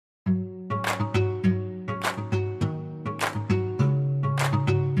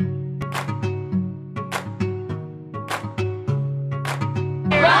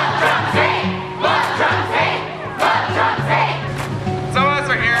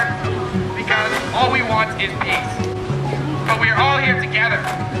wants is peace. But we are all here together,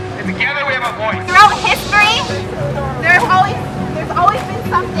 and together we have a voice. Throughout history, there's always been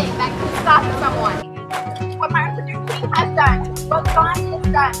something that can stop someone. What Martin Luther King has done, what Gandhi has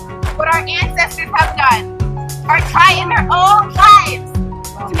done, what our ancestors have done, or try in their own lives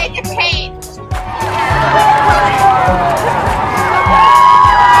to make a change.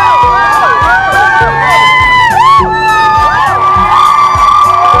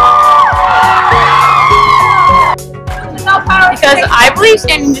 Because I believe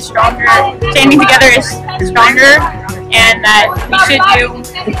standing together is stronger, and that we should do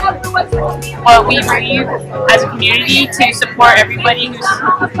what we believe as a community to support everybody who's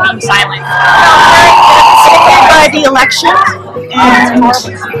being silent. By the election and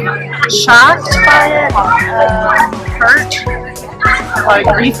shocked by it, hurt, like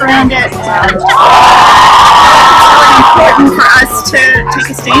grief around it, and it's really important for us to take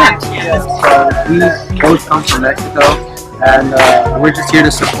a stand. We both come from Mexico, and we're just here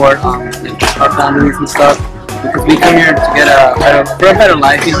to support our families and stuff, because we come here to get a better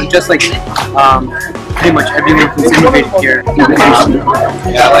life, you know, just like pretty much everyone who's immigrated here in the nation.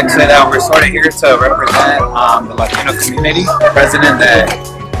 Yeah, I like to say that we're sort of here to represent the Latino community. The president that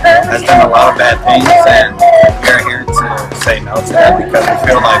has done a lot of bad things, and we're here to say no to that because we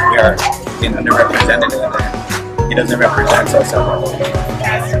feel like we are being underrepresented and he doesn't represent us at all.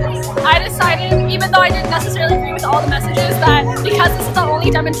 I decided, even though I didn't necessarily agree with all the messages, that because this is the only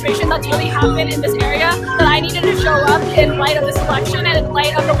demonstration that's really happened in this area, that I needed to show up in light of this election and in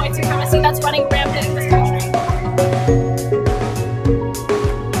light of the white supremacy that's running rampant in this country.